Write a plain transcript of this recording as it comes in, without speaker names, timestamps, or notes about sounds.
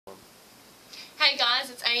G'day guys,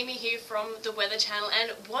 it's Amy here from the Weather Channel,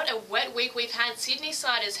 and what a wet week we've had.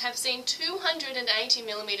 Sydney-siders have seen 280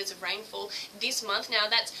 millimetres of rainfall this month. Now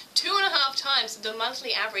that's 2.5 times the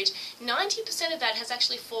monthly average. 90% of that has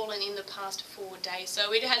actually fallen in the past 4 days,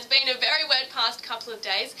 so it has been a very wet past couple of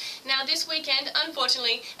days. Now this weekend,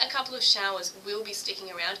 unfortunately, a couple of showers will be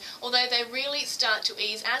sticking around, although they really start to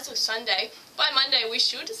ease as of Sunday. By Monday we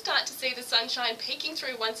should start to see the sunshine peeking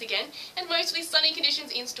through once again, and mostly sunny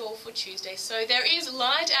conditions in store for Tuesday. So there is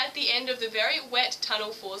light at the end of the very wet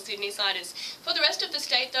tunnel for Sydney-siders. For the rest of the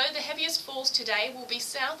state though, the heaviest falls today will be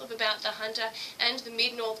south of about the Hunter and the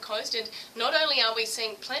mid-north coast, and not only are we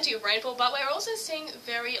seeing plenty of rainfall, but we're also seeing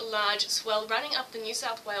very large swell running up the New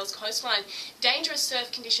South Wales coastline. Dangerous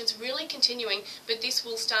surf conditions really continuing, but this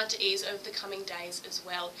will start to ease over the coming days as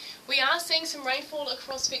well. We are seeing some rainfall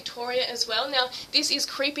across Victoria as well. Now this is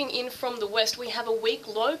creeping in from the west. We have a weak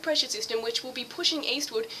low pressure system which will be pushing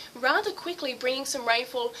eastward rather quickly, bringing some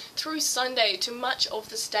rainfall through Sunday to much of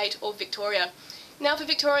the state of Victoria. Now for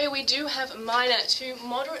Victoria, we do have minor to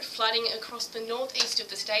moderate flooding across the northeast of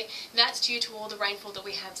the state. That's due to all the rainfall that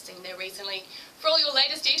we have seen there recently. For all your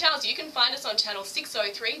latest details, you can find us on channel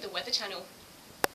 603, the Weather Channel.